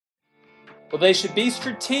Well, they should be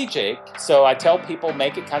strategic. So I tell people,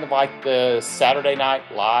 make it kind of like the Saturday Night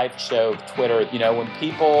Live show of Twitter. You know, when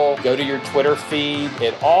people go to your Twitter feed,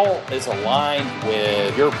 it all is aligned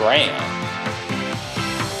with your brand.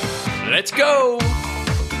 Let's go!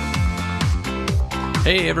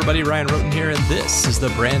 Hey everybody, Ryan Roten here, and this is the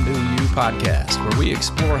Brand New You podcast, where we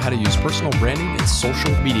explore how to use personal branding and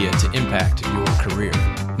social media to impact your career.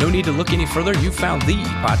 No need to look any further. You found the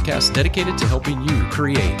podcast dedicated to helping you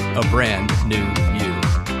create a brand new you.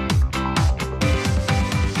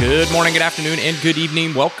 Good morning, good afternoon, and good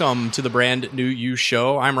evening. Welcome to the Brand New You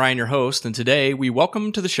show. I'm Ryan, your host, and today we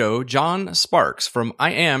welcome to the show John Sparks from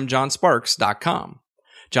IamJohnSparks.com.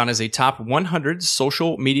 John is a top 100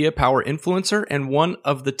 social media power influencer and one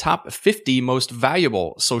of the top 50 most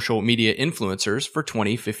valuable social media influencers for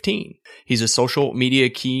 2015. He's a social media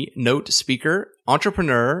keynote speaker,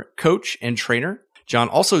 entrepreneur, coach, and trainer. John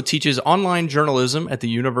also teaches online journalism at the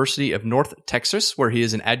University of North Texas, where he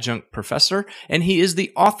is an adjunct professor, and he is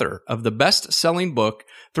the author of the best-selling book,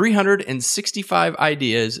 365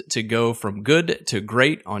 Ideas to Go From Good to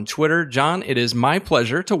Great on Twitter. John, it is my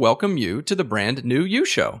pleasure to welcome you to the Brand New You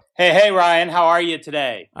show. Hey, Ryan, how are you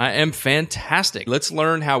today? I am fantastic. Let's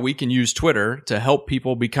learn how we can use Twitter to help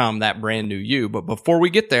people become that brand new you. But before we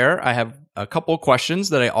get there, I have a couple of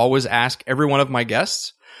questions that I always ask every one of my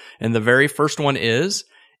guests. And the very first one is,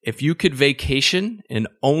 if you could vacation in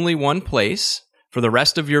only one place for the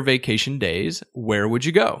rest of your vacation days, where would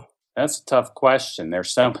you go? That's a tough question.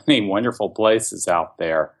 There's so many wonderful places out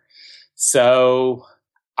there. So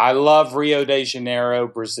I love Rio de Janeiro,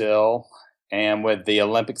 Brazil. And with the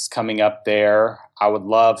Olympics coming up there, I would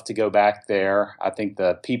love to go back there. I think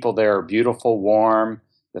the people there are beautiful, warm.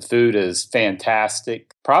 The food is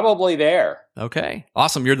fantastic. Probably there. Okay.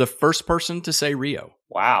 Awesome. You're the first person to say Rio.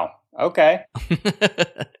 Wow. Okay.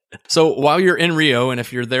 So while you're in Rio, and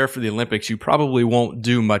if you're there for the Olympics, you probably won't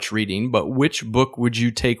do much reading, but which book would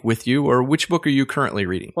you take with you, or which book are you currently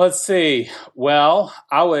reading? Let's see. Well,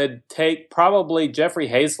 I would take probably Jeffrey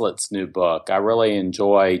Hazlitt's new book. I really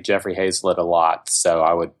enjoy Jeffrey Hazlitt a lot, so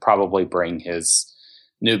I would probably bring his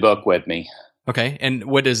new book with me. Okay. And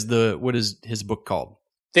what is his book called?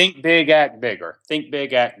 Think Big, Act Bigger. Think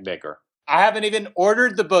Big, Act Bigger. I haven't even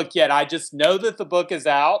ordered the book yet. I just know that the book is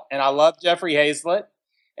out, and I love Jeffrey Hazlitt.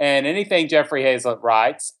 And anything Jeffrey Hazlitt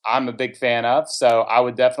writes, I'm a big fan of, so I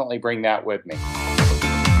would definitely bring that with me.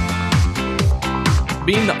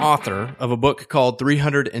 Being the author of a book called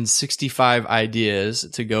 365 Ideas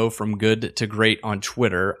to Go From Good to Great on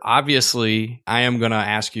Twitter, obviously I am going to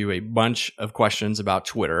ask you a bunch of questions about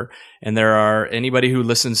Twitter. And anybody who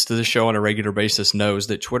listens to the show on a regular basis knows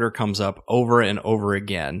that Twitter comes up over and over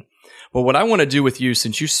again. But what I want to do with you,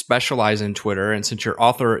 since you specialize in Twitter and since you're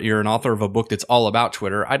an author of a book that's all about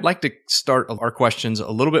Twitter, I'd like to start our questions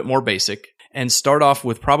a little bit more basic and start off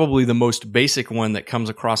with probably the most basic one that comes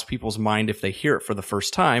across people's mind if they hear it for the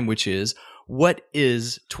first time, which is, what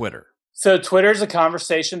is Twitter? So Twitter is a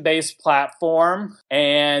conversation-based platform,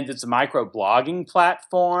 and it's a microblogging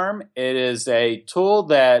platform. It is a tool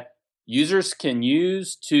that users can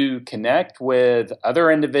use to connect with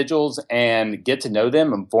other individuals and get to know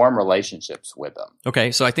them and form relationships with them.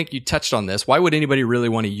 Okay, so I think you touched on this. Why would anybody really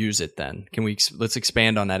want to use it then? Let's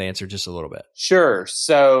expand on that answer just a little bit. Sure.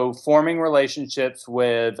 So forming relationships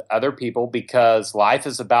with other people, because life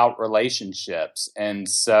is about relationships. And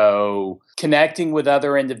so connecting with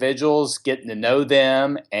other individuals, getting to know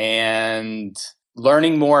them and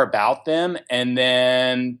learning more about them, and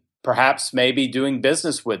then perhaps maybe doing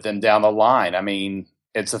business with them down the line. I mean,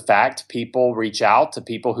 it's a fact. People reach out to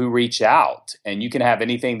people who reach out, and you can have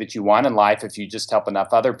anything that you want in life if you just help enough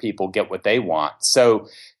other people get what they want. So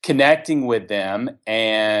connecting with them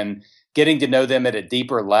and getting to know them at a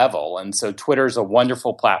deeper level. And so Twitter is a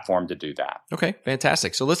wonderful platform to do that. Okay,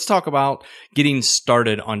 fantastic. So let's talk about getting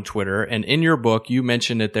started on Twitter. And in your book, you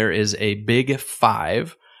mentioned that there is a big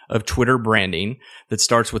 5 of Twitter branding that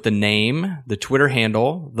starts with the name, the Twitter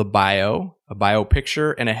handle, the bio, a bio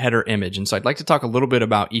picture, and a header image. And so I'd like to talk a little bit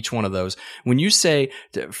about each one of those. When you say,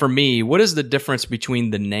 for me, what is the difference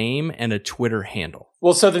between the name and a Twitter handle?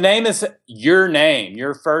 Well, so the name is your name,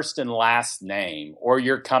 your first and last name, or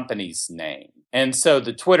your company's name. And so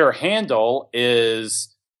the Twitter handle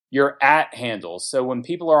is your @ handle. So when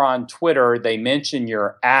people are on Twitter, they mention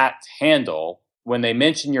your @ handle. When they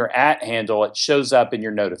mention your @ handle, it shows up in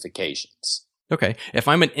your notifications. Okay. If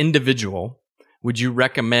I'm an individual, would you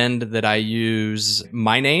recommend that I use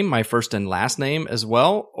my name, my first and last name as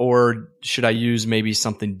well? Or should I use maybe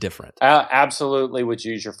something different? Absolutely would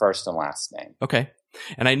use your first and last name. Okay.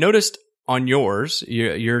 And I noticed on yours,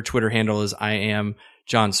 your Twitter handle is I am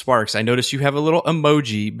John Sparks. I noticed you have a little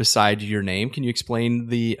emoji beside your name. Can you explain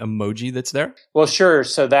the emoji that's there? Well, sure.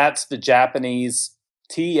 So that's the Japanese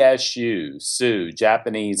TSU, Sue,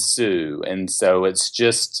 Japanese Sue. And so it's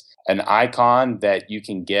just an icon that you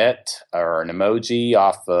can get, or an emoji,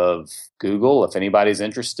 off of Google. If anybody's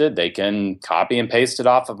interested, they can copy and paste it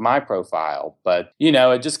off of my profile. But,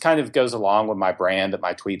 it just kind of goes along with my brand that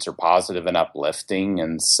my tweets are positive and uplifting.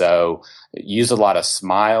 And so I use a lot of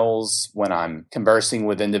smiles when I'm conversing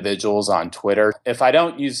with individuals on Twitter. If I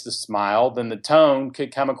don't use the smile, then the tone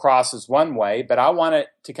could come across as one way, but I want it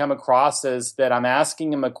to come across as that I'm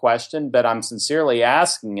asking them a question, but I'm sincerely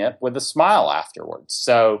asking it with a smile afterwards.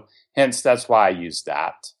 So hence, that's why I use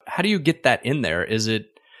that. How do you get that in there? Is it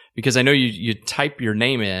because I know you type your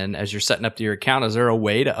name in as you're setting up your account? Is there a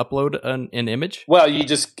way to upload an image? Well,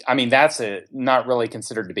 that's not really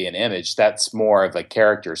considered to be an image. That's more of a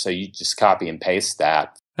character. So you just copy and paste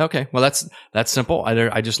that. Okay. Well, that's simple.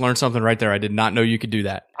 I just learned something right there. I did not know you could do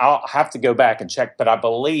that. I'll have to go back and check, but I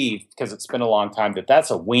believe, because it's been a long time,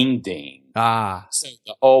 that's a wingding. So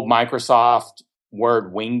the old Microsoft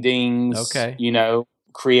Word wingdings, okay.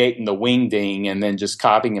 Creating the wingding and then just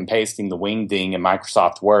copying and pasting the wingding in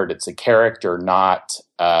Microsoft Word. It's a character, not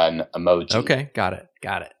an emoji. Okay, got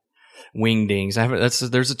it.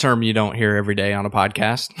 Wingdings. There's a term you don't hear every day on a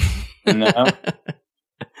podcast. No.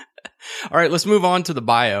 All right, let's move on to the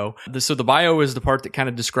bio. So the bio is the part that kind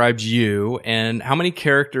of describes you. And how many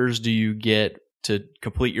characters do you get to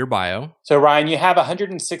complete your bio? So Ryan, you have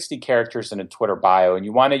 160 characters in a Twitter bio, and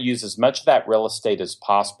you want to use as much of that real estate as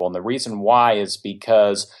possible. And the reason why is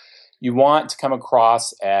because you want to come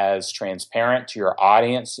across as transparent to your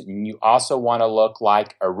audience, and you also want to look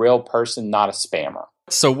like a real person, not a spammer.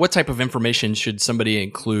 So what type of information should somebody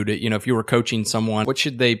include? If you were coaching someone, what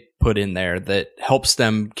should they put in there that helps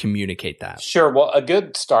them communicate that? Sure. Well, a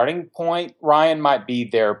good starting point, Ryan, might be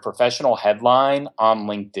their professional headline on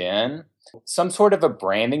LinkedIn. Some sort of a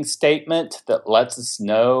branding statement that lets us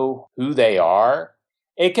know who they are.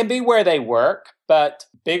 It can be where they work, but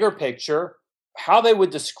bigger picture, how they would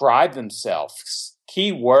describe themselves.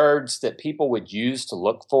 Key words that people would use to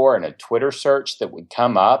look for in a Twitter search that would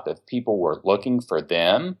come up if people were looking for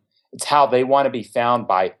them. It's how they want to be found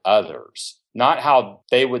by others. Not how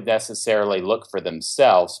they would necessarily look for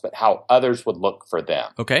themselves, but how others would look for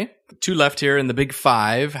them. Okay. 2 left here in the big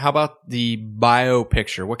 5. How about the bio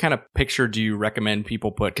picture? What kind of picture do you recommend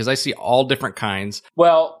people put? Because I see all different kinds.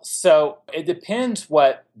 Well, so it depends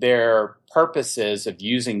what their purpose is of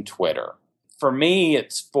using Twitter. For me,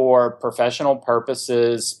 it's for professional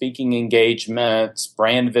purposes, speaking engagements,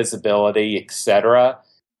 brand visibility, etc.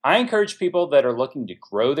 I encourage people that are looking to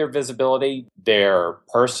grow their visibility, their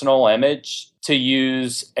personal image, to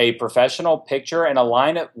use a professional picture and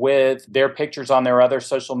align it with their pictures on their other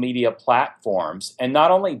social media platforms. And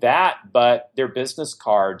not only that, but their business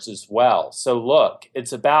cards as well. So look,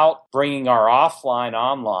 it's about bringing our offline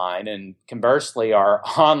online and conversely our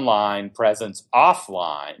online presence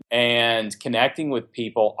offline and connecting with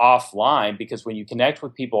people offline, because when you connect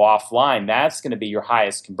with people offline, that's going to be your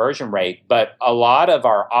highest conversion rate. But a lot of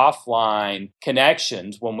our offline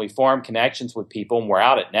connections, when we form connections with people and we're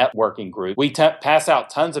out at networking groups, we pass out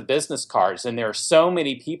tons of business cards, and there are so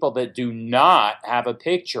many people that do not have a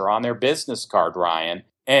picture on their business card, Ryan.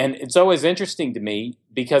 And it's always interesting to me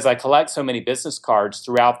because I collect so many business cards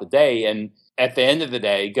throughout the day, and at the end of the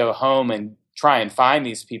day, go home and try and find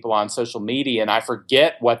these people on social media, and I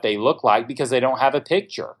forget what they look like because they don't have a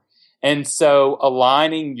picture. And so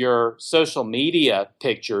aligning your social media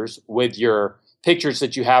pictures with your pictures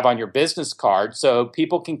that you have on your business card so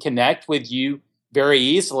people can connect with you very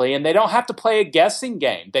easily, and they don't have to play a guessing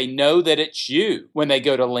game. They know that it's you when they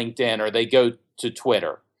go to LinkedIn or they go to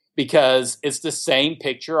Twitter, because it's the same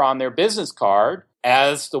picture on their business card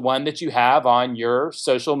as the one that you have on your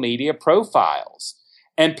social media profiles.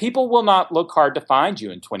 And people will not look hard to find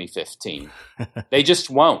you in 2015. They just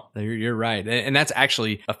won't. You're right. And that's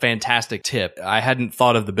actually a fantastic tip. I hadn't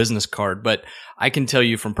thought of the business card, but I can tell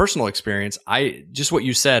you from personal experience, just what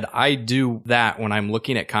you said, I do that when I'm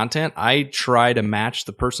looking at content. I try to match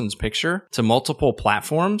the person's picture to multiple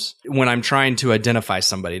platforms when I'm trying to identify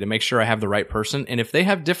somebody to make sure I have the right person. And if they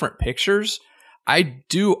have different pictures, I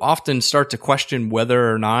do often start to question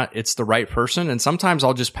whether or not it's the right person. And sometimes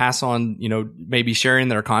I'll just pass on, maybe sharing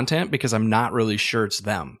their content because I'm not really sure it's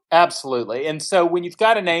them. Absolutely. And so when you've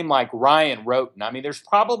got a name like Ryan Roten, I mean, there's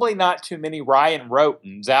probably not too many Ryan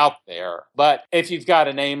Rotens out there. But if you've got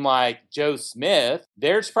a name like Joe Smith,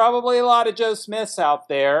 there's probably a lot of Joe Smiths out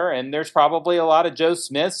there. And there's probably a lot of Joe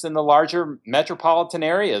Smiths in the larger metropolitan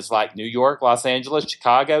areas like New York, Los Angeles,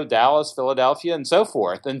 Chicago, Dallas, Philadelphia, and so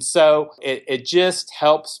forth. And so it just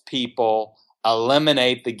helps people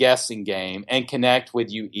eliminate the guessing game and connect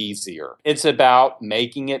with you easier. It's about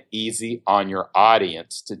making it easy on your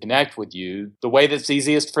audience to connect with you the way that's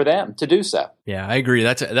easiest for them to do so. Yeah, I agree.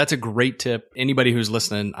 That's a great tip. Anybody who's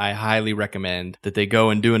listening, I highly recommend that they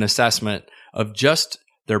go and do an assessment of just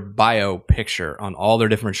their bio picture on all their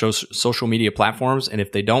different social media platforms. And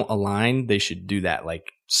if they don't align, they should do that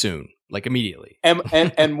like soon, like immediately.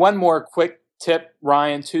 And one more quick tip,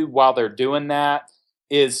 Ryan, too, while they're doing that,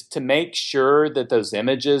 is to make sure that those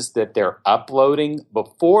images that they're uploading,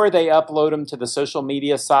 before they upload them to the social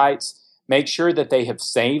media sites, make sure that they have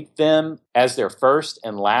saved them as their first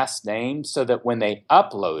and last name so that when they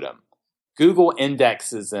upload them, Google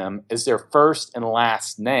indexes them as their first and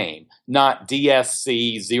last name, not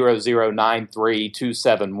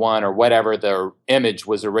DSC0093271 or whatever the image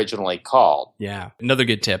was originally called. Yeah, another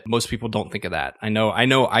good tip. Most people don't think of that. I know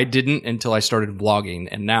I didn't until I started vlogging,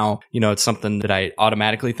 and now, it's something that I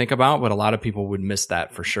automatically think about, but a lot of people would miss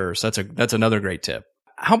that for sure. So that's another great tip.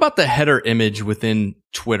 How about the header image within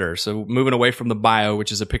Twitter? So moving away from the bio,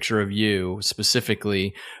 which is a picture of you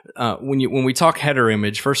specifically, when we talk header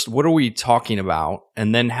image, first, what are we talking about?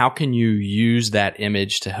 And then how can you use that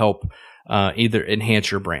image to help either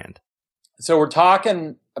enhance your brand? So we're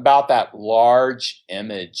talking about that large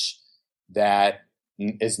image that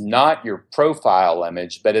is not your profile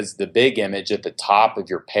image, but is the big image at the top of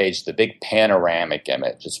your page, the big panoramic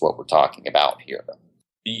image is what we're talking about here.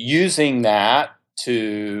 Using that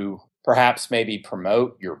to perhaps maybe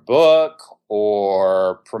promote your book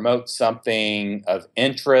or promote something of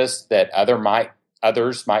interest that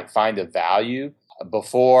others might find of value.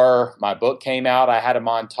 Before my book came out, I had a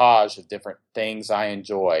montage of different things I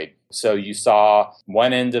enjoyed. So you saw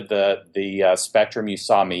one end of the spectrum, you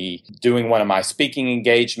saw me doing one of my speaking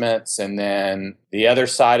engagements, and then the other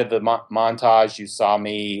side of the montage, you saw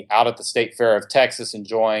me out at the State Fair of Texas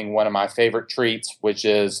enjoying one of my favorite treats, which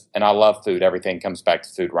is, and I love food, everything comes back to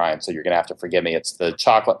food, Ryan, so you're going to have to forgive me, it's the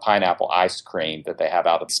chocolate pineapple ice cream that they have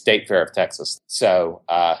out at the State Fair of Texas. So,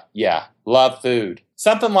 love food.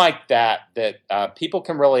 Something like that people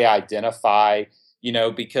can really identify,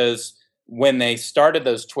 because when they started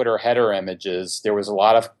those Twitter header images, there was a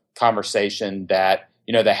lot of conversation that,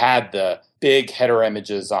 they had the big header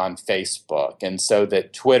images on Facebook. And so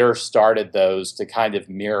that Twitter started those to kind of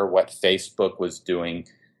mirror what Facebook was doing.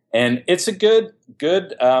 And it's a good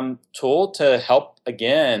tool to help,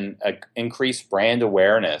 again, increase brand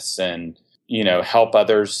awareness and, help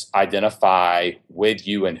others identify with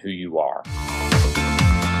you and who you are.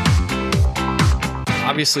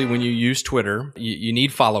 Obviously, when you use Twitter, you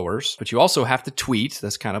need followers, but you also have to tweet.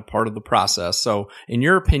 That's kind of part of the process. So in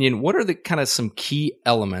your opinion, what are the kind of some key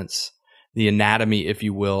elements, the anatomy, if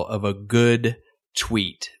you will, of a good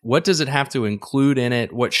tweet? What does it have to include in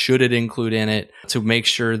it? What should it include in it to make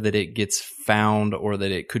sure that it gets found or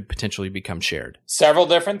that it could potentially become shared? Several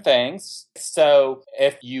different things. So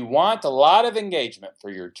if you want a lot of engagement for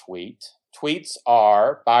your tweets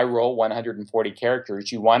are, by rule, 140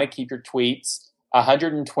 characters. You want to keep your tweets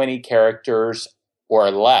 120 characters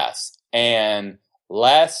or less. And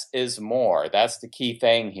less is more. That's the key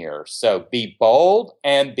thing here. So be bold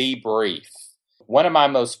and be brief. One of my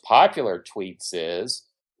most popular tweets is,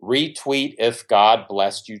 retweet if God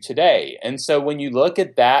blessed you today. And so when you look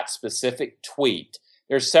at that specific tweet,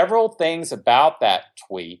 there's several things about that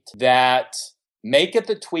tweet that make it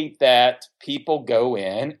the tweet that people go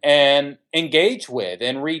in and engage with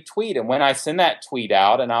and retweet. And when I send that tweet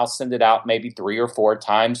out, and I'll send it out maybe 3 or 4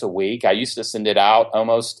 times a week, I used to send it out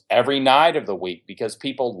almost every night of the week because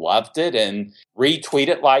people loved it and retweet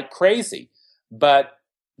it like crazy. But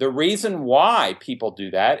the reason why people do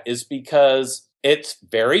that is because it's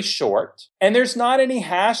very short and there's not any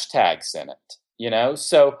hashtags in it,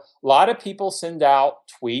 So a lot of people send out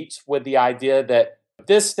tweets with the idea that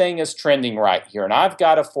this thing is trending right here, and I've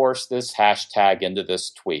got to force this hashtag into this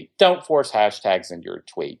tweet. Don't force hashtags into your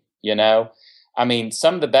tweet, I mean,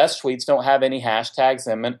 some of the best tweets don't have any hashtags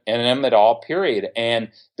in them at all, period. And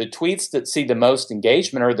the tweets that see the most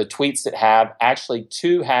engagement are the tweets that have actually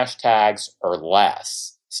 2 hashtags or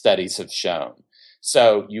less, studies have shown.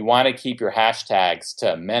 So you want to keep your hashtags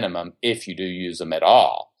to a minimum if you do use them at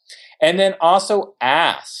all. And then also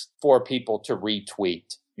ask for people to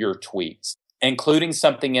retweet your tweets, including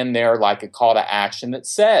something in there like a call to action that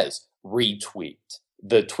says retweet.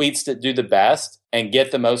 the tweets that do the best and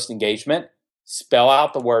get the most engagement, spell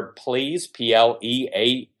out the word please,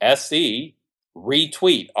 PLEASE,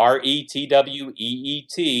 retweet,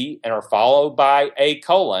 RETWEET, and are followed by a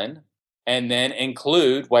colon, and then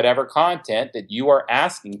include whatever content that you are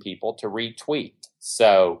asking people to retweet.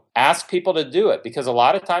 So ask people to do it, because a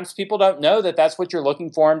lot of times people don't know that that's what you're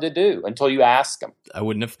looking for them to do until you ask them. I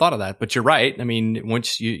wouldn't have thought of that, but you're right. I mean,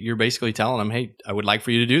 once you're basically telling them, hey, I would like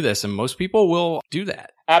for you to do this. And most people will do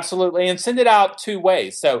that. Absolutely. And send it out two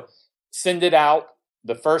ways. So send it out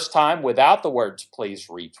the first time without the words, please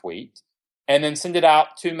retweet, and then send it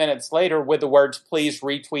out 2 minutes later with the words, please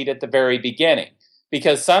retweet at the very beginning.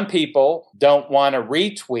 Because some people don't want to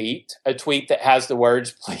retweet a tweet that has the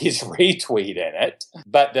words, please retweet in it,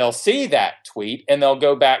 but they'll see that tweet and they'll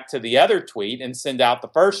go back to the other tweet and send out the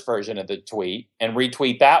first version of the tweet and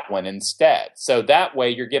retweet that one instead. So that way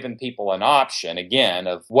you're giving people an option, again,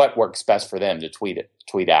 of what works best for them to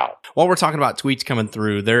tweet out. While we're talking about tweets coming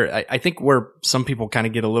through, I think where some people kind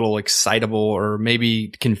of get a little excitable or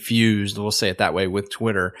maybe confused, we'll say it that way, with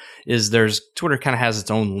Twitter, is Twitter kind of has its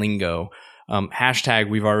own lingo. Hashtag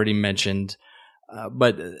we've already mentioned,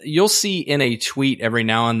 but you'll see in a tweet every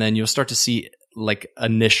now and then, you'll start to see like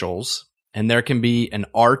initials, and there can be an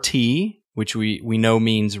RT, which we know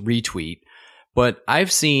means retweet, but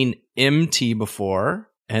I've seen MT before,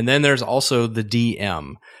 and then there's also the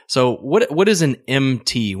DM. So what is an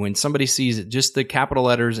MT? When somebody sees it, just the capital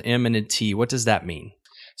letters M and a T, what does that mean?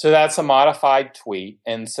 So that's a modified tweet,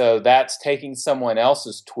 and so that's taking someone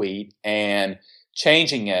else's tweet and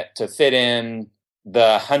changing it to fit in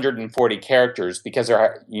the 140 characters, because there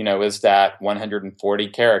are, is that 140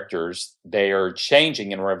 characters. They are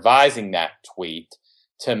changing and revising that tweet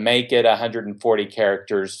to make it 140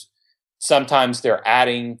 characters. Sometimes they're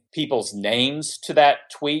adding people's names to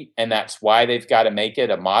that tweet, and that's why they've got to make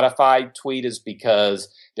it a modified tweet, is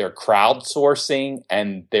because they're crowdsourcing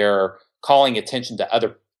and they're calling attention to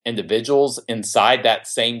other individuals inside that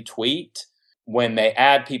same tweet. When they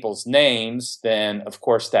add people's names, then of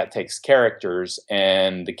course that takes characters,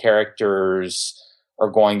 and the characters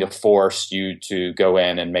are going to force you to go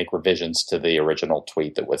in and make revisions to the original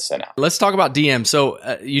tweet that was sent out. Let's talk about DMs. So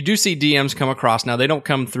you do see DMs come across. Now, they don't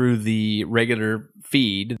come through the regular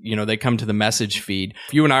feed. They come to the message feed.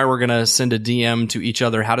 If you and I were going to send a DM to each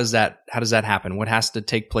other, how does that happen? What has to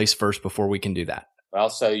take place first before we can do that? Well,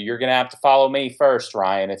 so you're going to have to follow me first,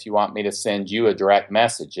 Ryan, if you want me to send you a direct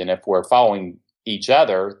message. And if we're following each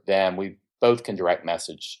other, then we both can direct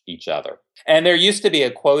message each other. And there used to be a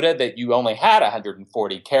quota that you only had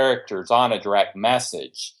 140 characters on a direct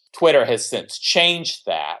message. Twitter has since changed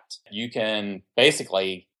that. You can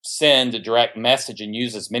basically send a direct message and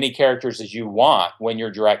use as many characters as you want when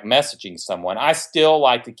you're direct messaging someone. I still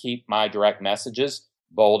like to keep my direct messages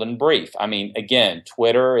bold and brief. I mean, again,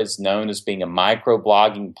 Twitter is known as being a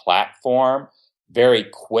microblogging platform, very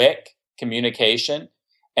quick communication,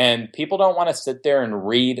 and people don't want to sit there and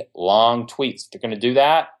read long tweets. If they're going to do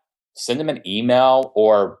that, send them an email,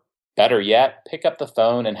 or better yet, pick up the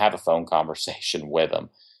phone and have a phone conversation with them.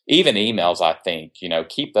 Even emails, I think,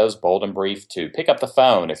 keep those bold and brief too. Pick up the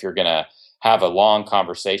phone if you're going to have a long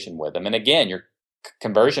conversation with them. And again, your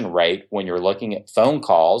conversion rate when you're looking at phone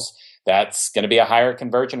calls, that's going to be a higher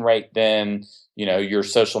conversion rate than, your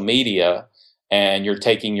social media, and you're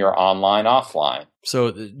taking your online offline.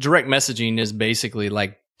 So direct messaging is basically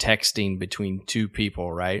like texting between two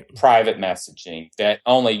people, right? Private messaging that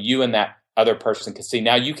only you and that other person can see.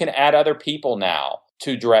 Now, you can add other people now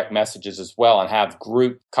to direct messages as well and have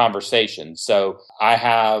group conversations. So I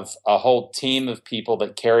have a whole team of people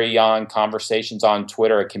that carry on conversations on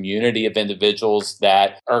Twitter, a community of individuals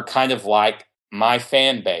that are kind of like my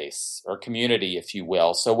fan base or community, if you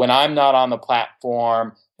will. So when I'm not on the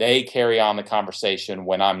platform, they carry on the conversation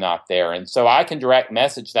when I'm not there. And so I can direct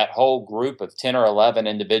message that whole group of 10 or 11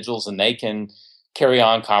 individuals, and they can carry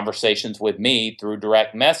on conversations with me through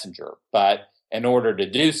direct messenger. But in order to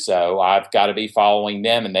do so, I've got to be following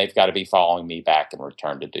them, and they've got to be following me back in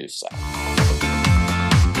return to do so.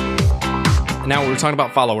 Now we're talking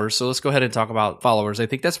about followers, so let's go ahead and talk about followers. I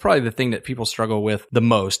think that's probably the thing that people struggle with the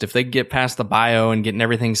most. If they get past the bio and getting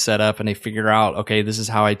everything set up and they figure out, okay, this is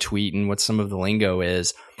how I tweet and what some of the lingo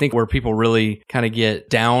is, I think where people really kind of get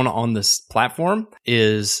down on this platform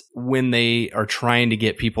is when they are trying to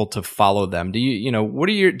get people to follow them. Do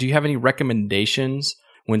you have any recommendations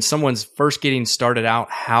when someone's first getting started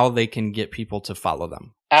out, how they can get people to follow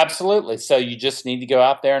them? Absolutely. So you just need to go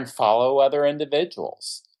out there and follow other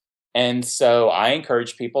individuals. And so I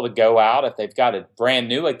encourage people to go out if they've got a brand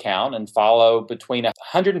new account and follow between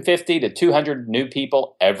 150 to 200 new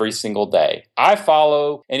people every single day. I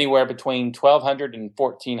follow anywhere between 1,200 and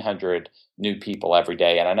 1,400 new people every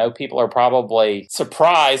day. And I know people are probably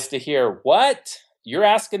surprised to hear, what? You're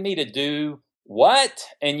asking me to do what?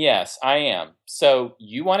 And yes, I am. So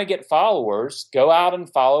you want to get followers, go out and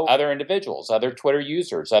follow other individuals, other Twitter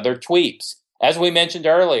users, other tweets. As we mentioned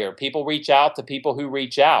earlier, people reach out to people who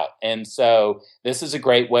reach out. And so this is a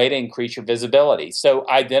great way to increase your visibility. So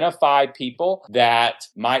identify people that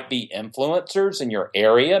might be influencers in your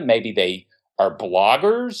area. Maybe they are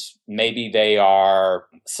bloggers. Maybe they are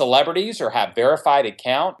celebrities or have verified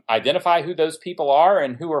account. Identify who those people are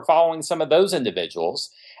and who are following some of those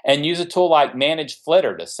individuals. And use a tool like Manage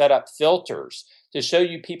Flitter to set up filters to show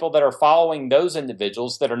you people that are following those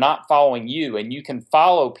individuals that are not following you. And you can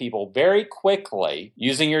follow people very quickly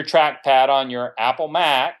using your trackpad on your Apple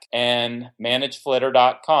Mac and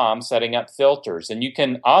manageflitter.com, setting up filters. And you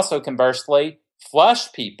can also conversely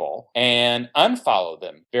flush people and unfollow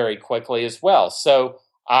them very quickly as well. So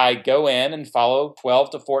I go in and follow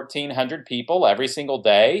 12 to 1,400 people every single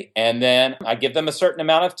day. And then I give them a certain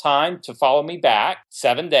amount of time to follow me back,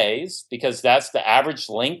 7 days, because that's the average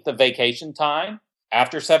length of vacation time.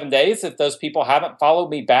 After 7 days, if those people haven't followed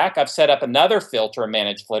me back, I've set up another filter in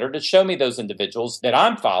Manage Flitter to show me those individuals that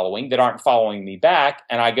I'm following that aren't following me back,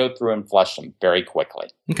 and I go through and flush them very quickly.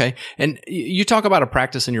 Okay. And you talk about a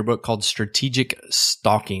practice in your book called strategic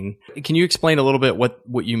stalking. Can you explain a little bit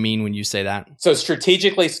what you mean when you say that? So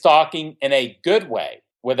strategically stalking in a good way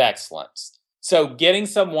with excellence. So getting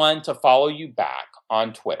someone to follow you back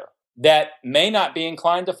on Twitter that may not be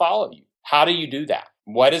inclined to follow you. How do you do that?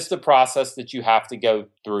 What is the process that you have to go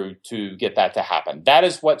through to get that to happen? That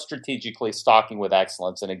is what strategically stalking with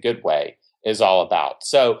excellence in a good way is all about.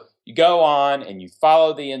 So you go on and you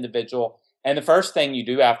follow the individual. And the first thing you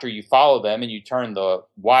do after you follow them and you turn the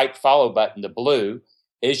white follow button to blue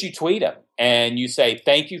is you tweet them and you say,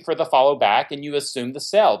 thank you for the follow back. And you assume the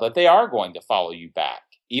sell that they are going to follow you back,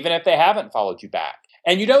 even if they haven't followed you back.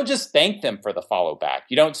 And you don't just thank them for the follow back.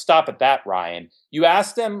 You don't stop at that, Ryan. You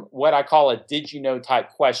ask them what I call a did you know type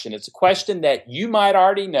question. It's a question that you might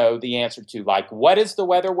already know the answer to, like, what is the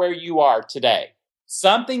weather where you are today?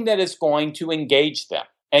 Something that is going to engage them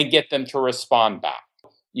and get them to respond back.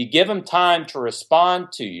 You give them time to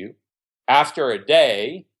respond to you. After a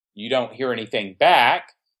day, you don't hear anything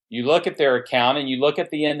back. You look at their account and you look at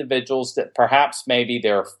the individuals that perhaps maybe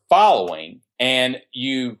they're following, and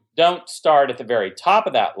you don't start at the very top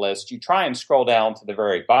of that list. You try and scroll down to the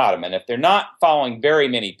very bottom. And if they're not following very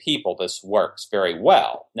many people, this works very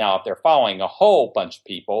well. Now, if they're following a whole bunch of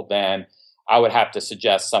people, then I would have to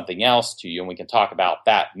suggest something else to you, and we can talk about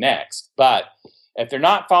that next. But if they're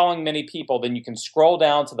not following many people, then you can scroll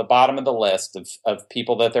down to the bottom of the list of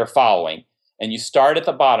people that they're following. And you start at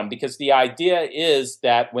the bottom, because the idea is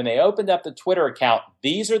that when they opened up the Twitter account,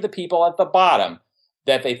 these are the people at the bottom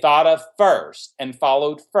that they thought of first and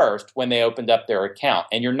followed first when they opened up their account.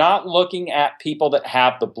 And you're not looking at people that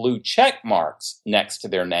have the blue check marks next to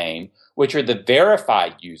their name, which are the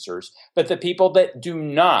verified users, but the people that do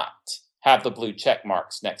not have the blue check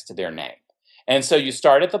marks next to their name. And so you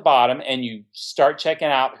start at the bottom and you start checking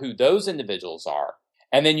out who those individuals are.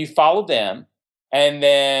 And then you follow them. And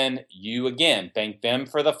then you, again, thank them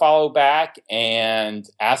for the follow back and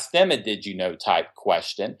ask them a did you know type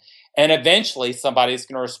question. And eventually somebody's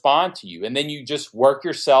going to respond to you. And then you just work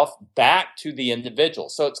yourself back to the individual.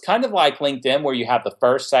 So it's kind of like LinkedIn, where you have the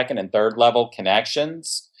first, second, and third level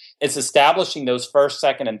connections. It's establishing those first,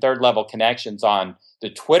 second, and third level connections on the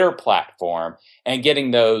Twitter platform and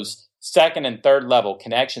getting those second and third level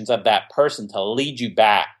connections of that person to lead you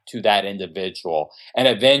back to that individual and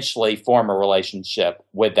eventually form a relationship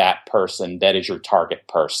with that person that is your target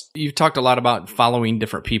person. You've talked a lot about following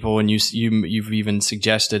different people, and you've even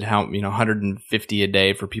suggested how 150 a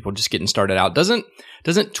day for people just getting started out.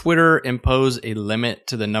 Doesn't Twitter impose a limit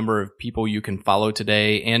to the number of people you can follow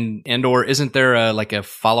today, and or isn't there a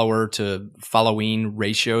follower to following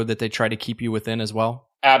ratio that they try to keep you within as well?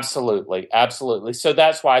 Absolutely. Absolutely. So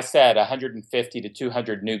that's why I said 150 to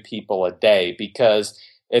 200 new people a day, because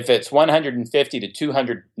if it's 150 to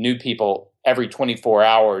 200 new people every 24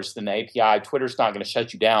 hours, then the API, Twitter's not going to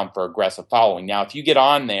shut you down for aggressive following. Now, if you get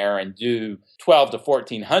on there and do 12 to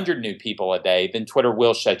 1,400 new people a day, then Twitter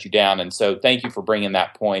will shut you down. And so thank you for bringing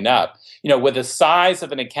that point up. With the size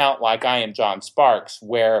of an account like I Am John Sparks,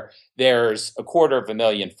 where there's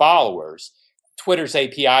 250,000 followers, Twitter's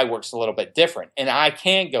API works a little bit different, and I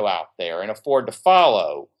can go out there and afford to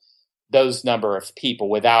follow those number of people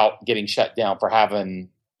without getting shut down for having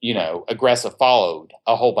aggressive followed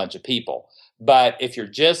a whole bunch of people. But if you're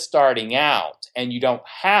just starting out and you don't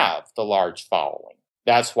have the large following,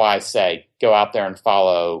 that's why I say go out there and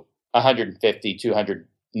follow 150, 200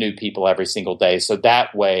 new people every single day. So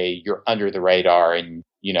that way you're under the radar and,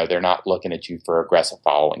 they're not looking at you for aggressive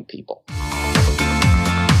following people. So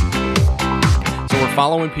we're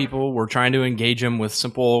following people. We're trying to engage them with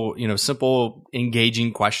simple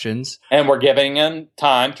engaging questions. And we're giving them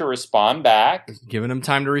time to respond back.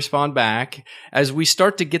 As we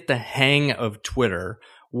start to get the hang of Twitter,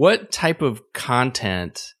 what type of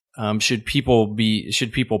content should people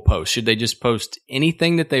post? Should they just post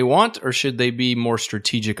anything that they want, or should they be more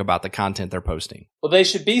strategic about the content they're posting? Well, they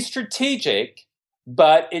should be strategic,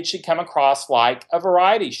 but it should come across like a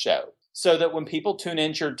variety show so that when people tune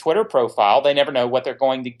into your Twitter profile, they never know what they're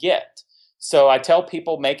going to get. So I tell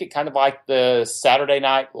people, make it kind of like the Saturday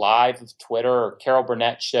Night Live of Twitter or Carol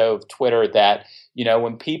Burnett show of Twitter, that,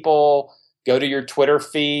 when people go to your Twitter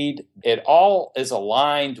feed, it all is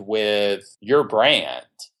aligned with your brand.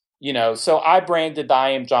 So I branded the I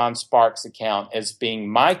Am John Sparks account as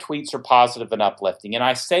being my tweets are positive and uplifting. And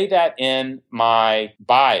I say that in my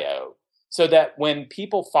bio so that when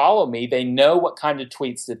people follow me, they know what kind of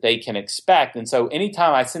tweets that they can expect. And so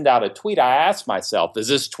anytime I send out a tweet, I ask myself, is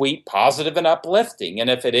this tweet positive and uplifting? And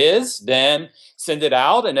if it is, then send it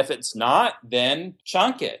out. And if it's not, then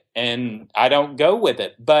chunk it. And I don't go with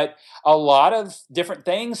it. But a lot of different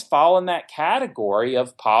things fall in that category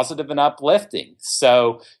of positive and uplifting.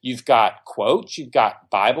 So you've got quotes, you've got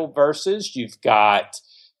Bible verses, you've got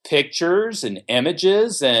pictures and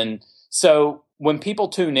images. And so when people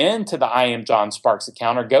tune in to the I Am John Sparks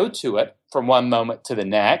account or go to it from one moment to the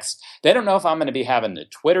next, they don't know if I'm going to be having the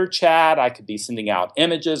Twitter chat. I could be sending out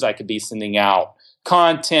images. I could be sending out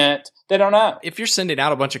content. They don't know. If you're sending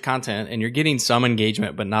out a bunch of content and you're getting some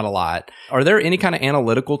engagement, but not a lot, are there any kind of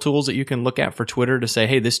analytical tools that you can look at for Twitter to say,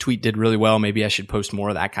 hey, this tweet did really well, maybe I should post more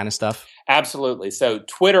of that kind of stuff? Absolutely. So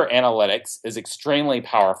Twitter analytics is extremely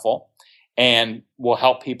powerful and will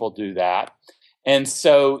help people do that. And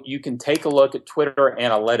so you can take a look at Twitter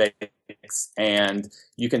analytics and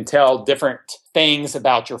you can tell different things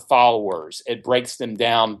about your followers. It breaks them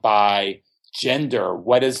down by gender.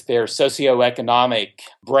 What is their socioeconomic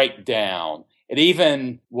breakdown? It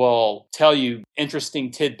even will tell you interesting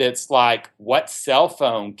tidbits like what cell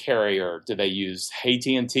phone carrier do they use?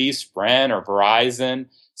 AT&T, Sprint, or Verizon?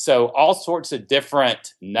 So all sorts of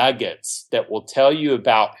different nuggets that will tell you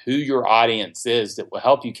about who your audience is that will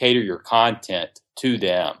help you cater your content to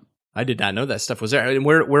them. I did not know that stuff was there. And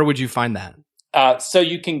where would you find that? So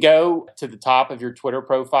you can go to the top of your Twitter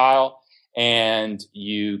profile and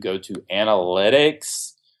you go to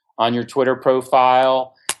analytics on your Twitter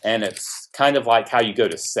profile. And it's kind of like how you go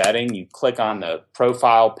to setting. You click on the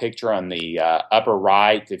profile picture on the upper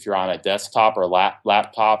right if you're on a desktop or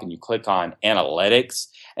laptop, and you click on analytics.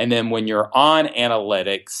 And then when you're on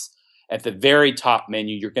analytics, at the very top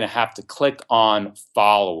menu, you're going to have to click on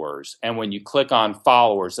followers. And when you click on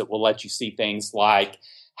followers, it will let you see things like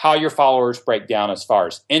how your followers break down as far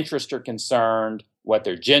as interest are concerned, what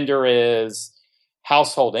their gender is,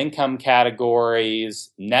 household income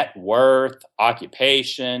categories, net worth,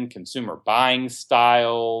 occupation, consumer buying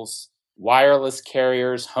styles, wireless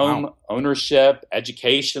carriers, home ownership,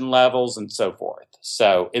 education levels, and so forth.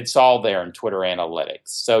 So it's all there in Twitter analytics.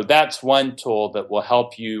 So that's one tool that will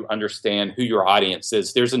help you understand who your audience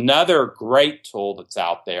is. There's another great tool that's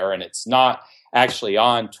out there, and it's not actually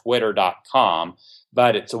on twitter.com,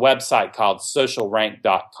 but it's a website called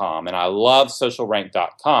socialrank.com. And I love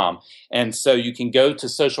socialrank.com. And so you can go to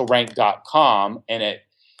socialrank.com and it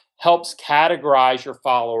helps categorize your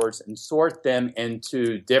followers and sort them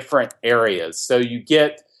into different areas. So you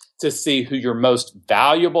get to see who your most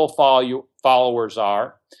valuable followers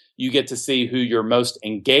are. You get to see who your most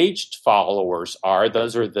engaged followers are.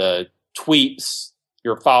 Those are the tweets,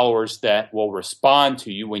 your followers that will respond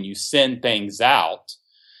to you when you send things out.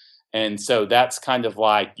 And so that's kind of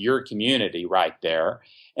like your community right there.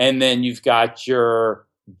 And then you've got your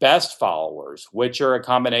best followers, which are a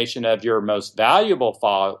combination of your most valuable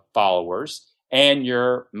followers and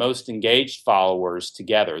your most engaged followers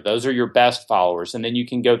together. Those are your best followers. And then you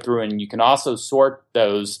can go through and you can also sort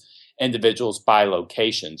those individuals by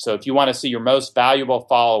location. So if you want to see your most valuable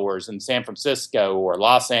followers in San Francisco or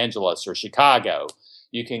Los Angeles or Chicago,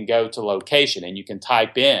 you can go to location and you can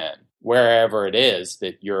type in wherever it is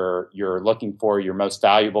that you're looking for your most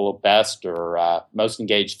valuable, best, or most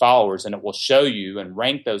engaged followers, and it will show you and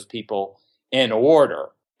rank those people in order.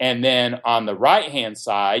 And then on the right-hand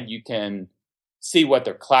side, you can see what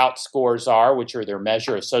their clout scores are, which are their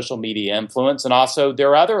measure of social media influence, and also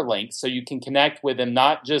their other links. So you can connect with them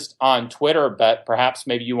not just on Twitter, but perhaps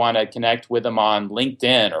maybe you want to connect with them on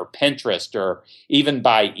LinkedIn or Pinterest or even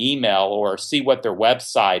by email, or see what their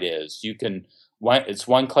website is. You can, it's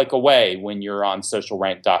one click away when you're on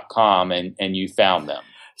socialrank.com and you found them.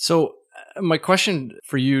 So my question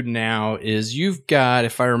for you now is, you've got,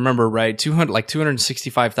 if I remember right,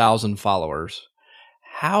 265,000 followers.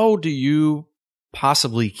 How do you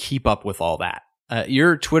possibly keep up with all that?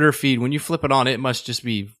 Your Twitter feed, when you flip it on, it must just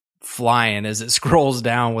be flying as it scrolls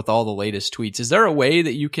down with all the latest tweets. Is there a way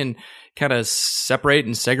that you can kind of separate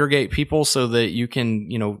and segregate people so that you can,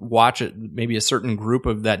 watch it, maybe a certain group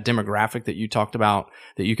of that demographic that you talked about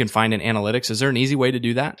that you can find in analytics? Is there an easy way to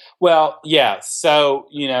do that? Well, yeah. So,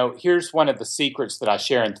 here's one of the secrets that I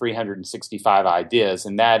share in 365 Ideas,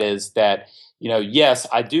 and that is that, yes,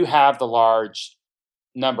 I do have the large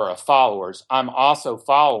number of followers. I'm also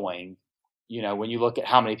following, when you look at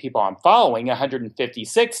how many people I'm following,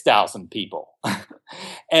 156,000 people.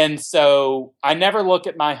 And so I never look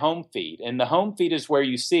at my home feed. And the home feed is where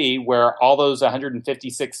you see where all those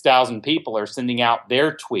 156,000 people are sending out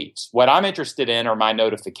their tweets. What I'm interested in are my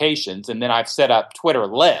notifications. And then I've set up Twitter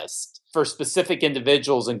lists for specific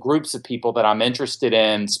individuals and groups of people that I'm interested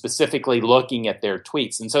in, specifically looking at their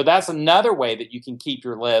tweets. And so that's another way that you can keep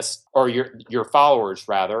your list, or your followers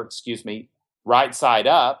rather, right side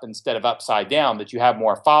up instead of upside down, that you have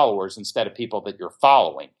more followers instead of people that you're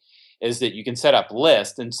following, is that you can set up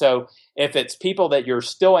lists. And so if it's people that you're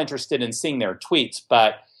still interested in seeing their tweets,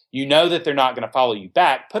 but you know that they're not going to follow you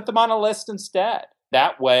back, put them on a list instead.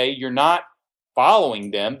 That way you're not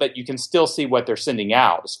following them, but you can still see what they're sending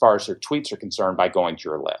out as far as their tweets are concerned by going to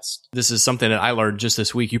your list. This is something that I learned just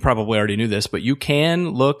this week. You probably already knew this, but you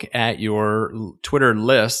can look at your Twitter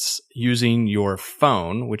lists using your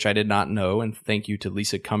phone, which I did not know. And thank you to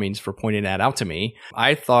Lisa Cummings for pointing that out to me.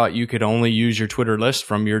 I thought you could only use your Twitter list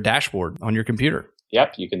from your dashboard on your computer.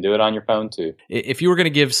 Yep, you can do it on your phone too. If you were going to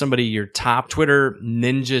give somebody your top Twitter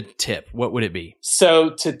ninja tip, what would it be?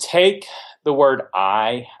 So to take the word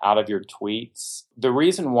I out of your tweets. The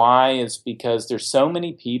reason why is because there's so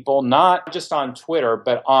many people, not just on Twitter,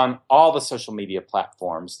 but on all the social media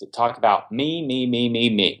platforms, that talk about me, me, me, me,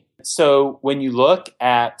 me. So when you look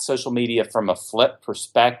at social media from a flip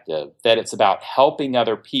perspective, that it's about helping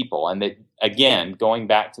other people, and that, again, going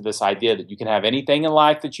back to this idea that you can have anything in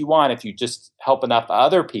life that you want if you just help enough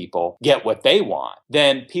other people get what they want,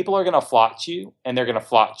 then people are going to flock to you, and they're going to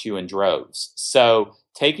flock to you in droves. So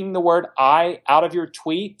taking the word I out of your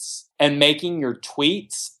tweets and making your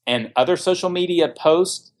tweets and other social media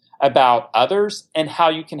posts about others and how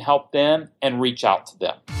you can help them and reach out to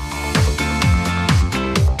them.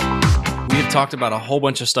 We have talked about a whole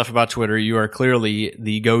bunch of stuff about Twitter. You are clearly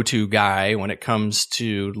the go-to guy when it comes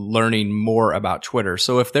to learning more about Twitter.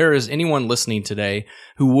 So if there is anyone listening today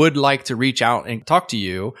who would like to reach out and talk to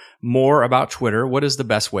you more about Twitter, what is the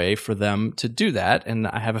best way for them to do that? And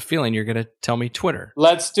I have a feeling you're going to tell me Twitter.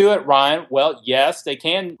 Let's do it, Ryan. Well, yes, they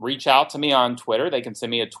can reach out to me on Twitter. They can send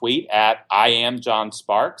me a tweet at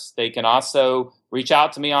 @IamJohnSparks. They can also reach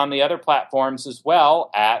out to me on the other platforms as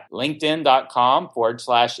well at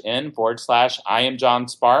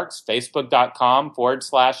linkedin.com/n/IamJohnSparks,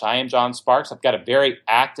 Facebook.com/IamJohnSparks. I've got a very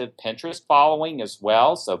active Pinterest following as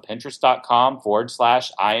well. So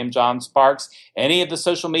Pinterest.com/IamJohnSparks. Any of the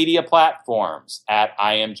social media platforms at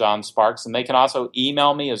IamJohnSparks. And they can also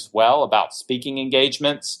email me as well about speaking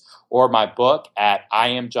engagements or my book at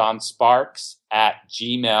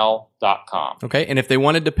IamJohnSparks@gmail.com. Okay. And if they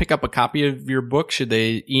wanted to pick up a copy of your book, should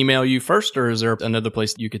they email you first, or is there another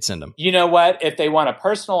place you could send them? You know what? If they want a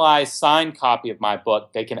personalized signed copy of my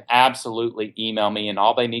book, they can absolutely email me, and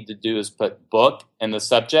all they need to do is put book in the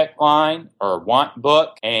subject line or want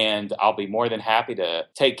book, and I'll be more than happy to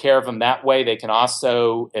take care of them that way. They can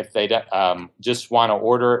also, if they just want to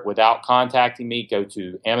order it without contacting me, go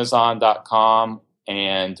to Amazon.com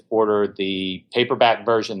and order the paperback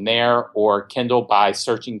version there, or Kindle by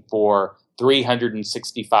searching for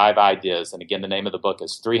 365 Ideas. And again, the name of the book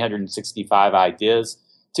is 365 Ideas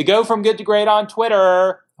to go from good to great on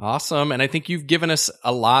Twitter. Awesome. And I think you've given us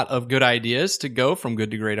a lot of good ideas to go from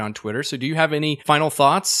good to great on Twitter. So do you have any final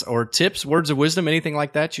thoughts or tips, words of wisdom, anything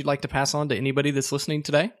like that you'd like to pass on to anybody that's listening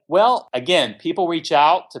today? Well, again, people reach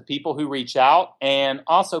out to people who reach out. And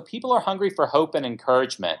also, people are hungry for hope and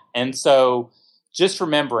encouragement. And so just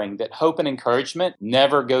remembering that hope and encouragement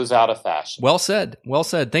never goes out of fashion. Well said. Well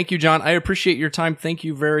said. Thank you, John. I appreciate your time. Thank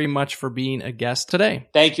you very much for being a guest today.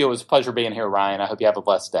 Thank you. It was a pleasure being here, Ryan. I hope you have a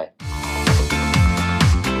blessed day.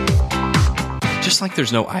 just like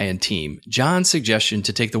there's no I in team, John's suggestion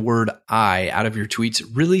to take the word I out of your tweets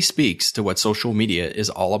really speaks to what social media is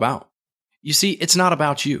all about. You see, it's not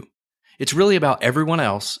about you. It's really about everyone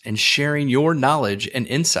else and sharing your knowledge and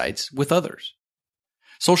insights with others.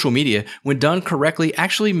 Social media, when done correctly,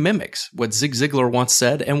 actually mimics what Zig Ziglar once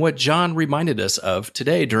said and what John reminded us of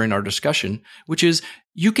today during our discussion, which is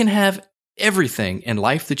you can have everything in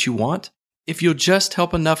life that you want if you'll just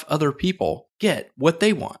help enough other people get what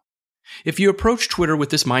they want. If you approach Twitter with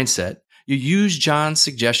this mindset, you use John's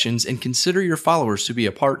suggestions and consider your followers to be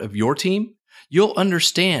a part of your team, you'll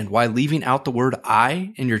understand why leaving out the word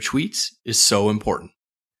I in your tweets is so important.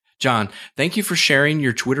 John, thank you for sharing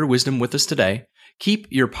your Twitter wisdom with us today. Keep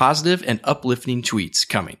your positive and uplifting tweets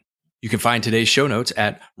coming. You can find today's show notes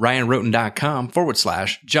at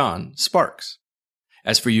ryanroten.com/John Sparks.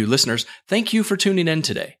 As for you listeners, thank you for tuning in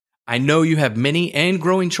today. I know you have many and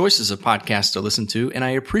growing choices of podcasts to listen to, and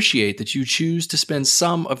I appreciate that you choose to spend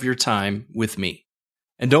some of your time with me.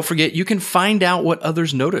 And don't forget, you can find out what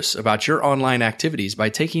others notice about your online activities by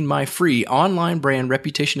taking my free online brand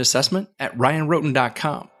reputation assessment at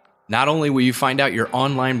ryanroten.com. Not only will you find out your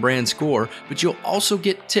online brand score, but you'll also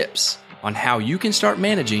get tips on how you can start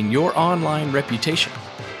managing your online reputation.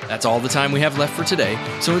 That's all the time we have left for today.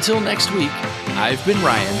 So until next week, I've been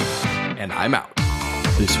Ryan, and I'm out.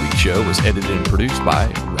 This week's show was edited and produced by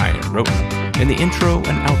Ryan Roten, and the intro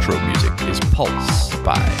and outro music is Pulse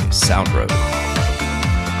by Soundroad.